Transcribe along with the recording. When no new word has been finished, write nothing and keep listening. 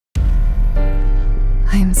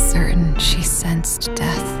I'm certain she sensed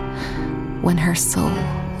death when her soul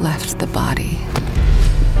left the body.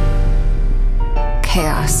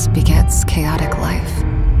 Chaos begets chaotic life,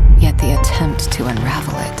 yet the attempt to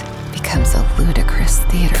unravel it becomes a ludicrous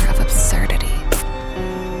theater of absurdity.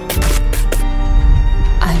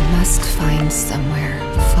 I must find somewhere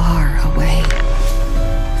far away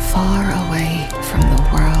from the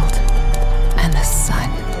world and the sun.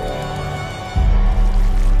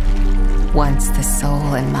 Once the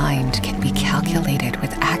soul and mind can be calculated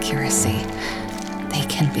with accuracy, they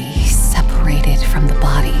can be separated from the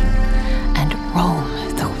body and roam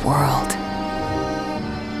the world.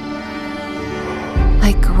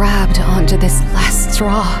 I grabbed onto this last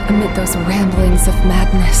straw amid those ramblings of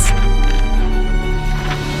madness.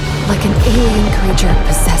 Like an alien creature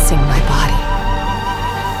possessing my body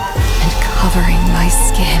and covering my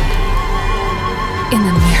skin. In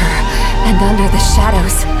the mirror and under the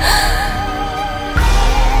shadows.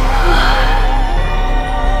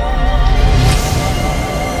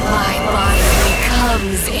 My body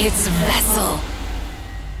becomes its vessel.